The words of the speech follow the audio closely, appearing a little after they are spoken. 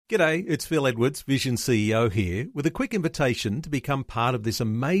G'day, it's Phil Edwards, Vision CEO here, with a quick invitation to become part of this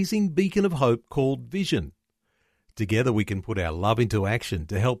amazing beacon of hope called Vision. Together we can put our love into action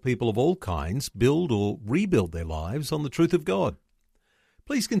to help people of all kinds build or rebuild their lives on the truth of God.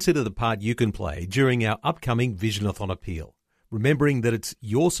 Please consider the part you can play during our upcoming Visionathon appeal, remembering that it's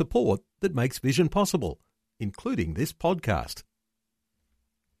your support that makes Vision possible, including this podcast.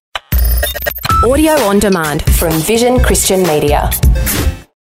 Audio on demand from Vision Christian Media.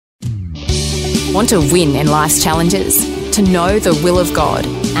 Want to win in life's challenges? To know the will of God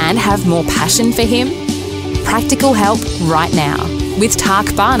and have more passion for Him? Practical help right now with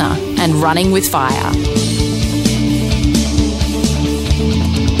Tak Bhana and Running with Fire.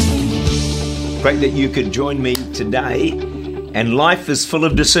 Great that you could join me today. And life is full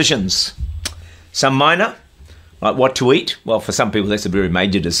of decisions. Some minor, like what to eat. Well, for some people that's a very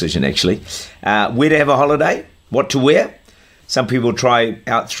major decision actually. Where to have a holiday, what to wear. Some people try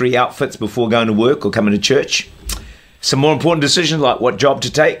out 3 outfits before going to work or coming to church. Some more important decisions like what job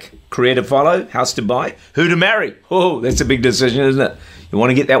to take, career to follow, house to buy, who to marry. Oh, that's a big decision, isn't it? You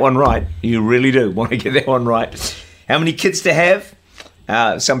want to get that one right. You really do want to get that one right. How many kids to have?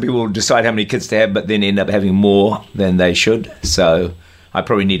 Some people decide how many kids to have, but then end up having more than they should. So I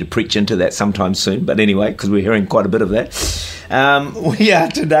probably need to preach into that sometime soon. But anyway, because we're hearing quite a bit of that. We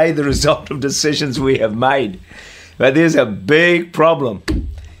are today the result of decisions we have made. But there's a big problem,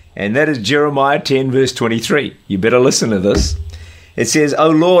 and that is Jeremiah 10 verse 23. You better listen to this. It says, "O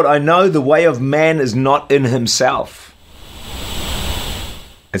Lord, I know the way of man is not in himself.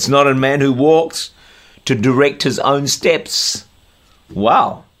 It's not in man who walks to direct his own steps."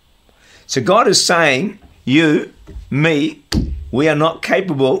 Wow. So God is saying, you, me, we are not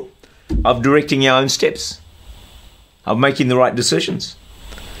capable of directing our own steps, of making the right decisions.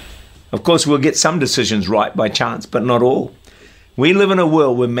 Of course, we'll get some decisions right by chance, but not all. We live in a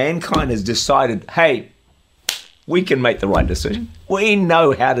world where mankind has decided, hey, we can make the right decision. We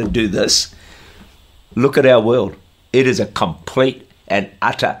know how to do this. Look at our world. It is a complete and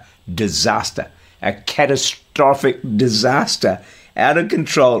utter disaster, a catastrophic disaster, out of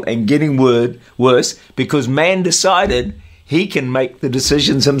control and getting worse because man decided he can make the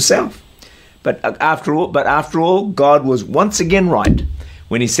decisions himself. But after all, God was once again right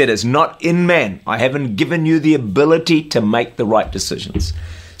when he said, it's not in man. I haven't given you the ability to make the right decisions.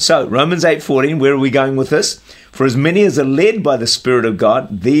 So Romans 8:14, where are we going with this? For as many as are led by the Spirit of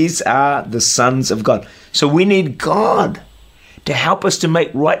God, these are the sons of God. So we need God to help us to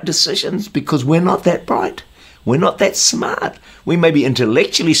make right decisions because we're not that bright. We're not that smart. We may be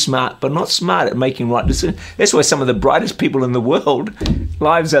intellectually smart, but not smart at making right decisions. That's why some of the brightest people in the world,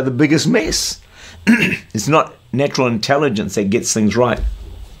 lives are the biggest mess. It's not natural intelligence that gets things right.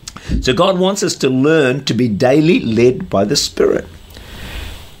 So God wants us to learn to be daily led by the Spirit.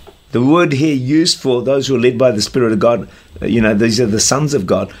 The word here used for those who are led by the Spirit of God, these are the sons of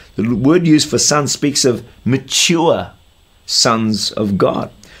God. The word used for sons speaks of mature sons of God.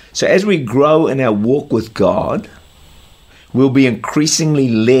 So as we grow in our walk with God, we'll be increasingly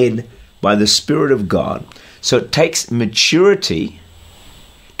led by the Spirit of God. So it takes maturity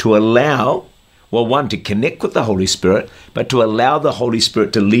to allow, one, to connect with the Holy Spirit, but to allow the Holy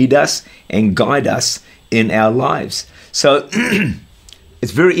Spirit to lead us and guide us in our lives. So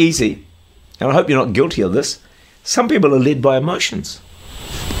it's very easy, and I hope you're not guilty of this. Some people are led by emotions.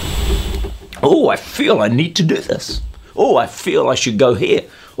 Oh, I feel I need to do this. Oh, I feel I should go here.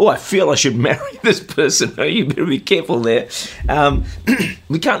 Oh, I feel I should marry this person. Oh, you better be careful there.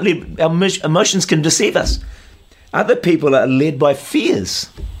 We can't live, our emotions can deceive us. Other people are led by fears.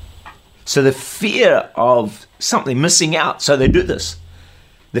 So the fear of something missing out, so they do this.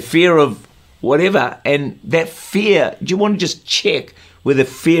 The fear of whatever, and that fear, do you want to just check whether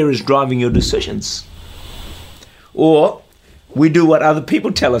fear is driving your decisions? Or we do what other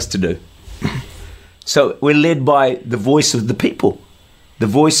people tell us to do. So we're led by the voice of the people, the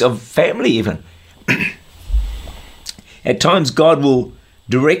voice of family even. At times God will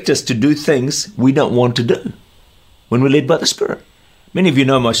direct us to do things we don't want to do when we're led by the Spirit. Many of you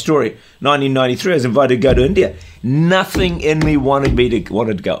know my story. 1993, I was invited to go to India. Nothing in me wanted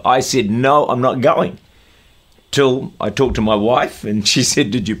to go. I said, no, I'm not going. Till I talked to my wife and she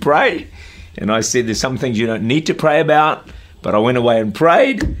said, did you pray? And I said, there's some things you don't need to pray about. But I went away and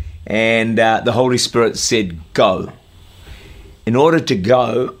prayed and the Holy Spirit said, go. In order to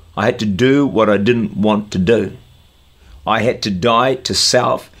go, I had to do what I didn't want to do. I had to die to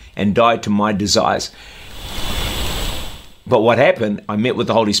self and die to my desires. But what happened, I met with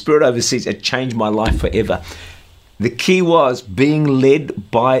the Holy Spirit overseas. It changed my life forever. The key was being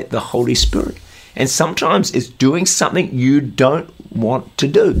led by the Holy Spirit. And sometimes it's doing something you don't want to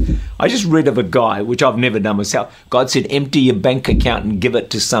do. I just read of a guy, which I've never done myself. God said, empty your bank account and give it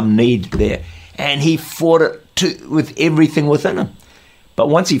to some need there. And he fought it with everything within him. But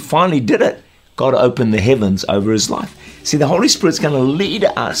once he finally did it, God opened the heavens over his life. See, the Holy Spirit's going to lead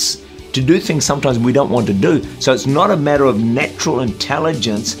us to do things sometimes we don't want to do. So it's not a matter of natural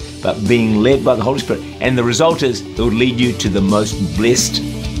intelligence, but being led by the Holy Spirit. And the result is it will lead you to the most blessed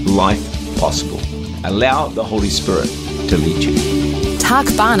life possible. Allow the Holy Spirit to lead you. Tak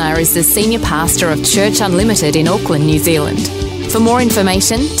Bhana is the Senior Pastor of Church Unlimited in Auckland, New Zealand. For more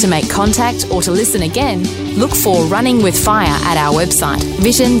information, to make contact or to listen again, look for Running with Fire at our website,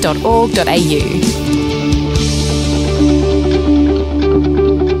 vision.org.au.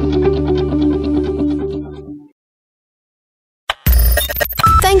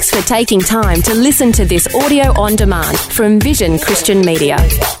 Thanks for taking time to listen to this audio on demand from Vision Christian Media.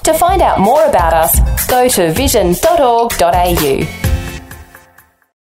 To find out more about us, go to vision.org.au.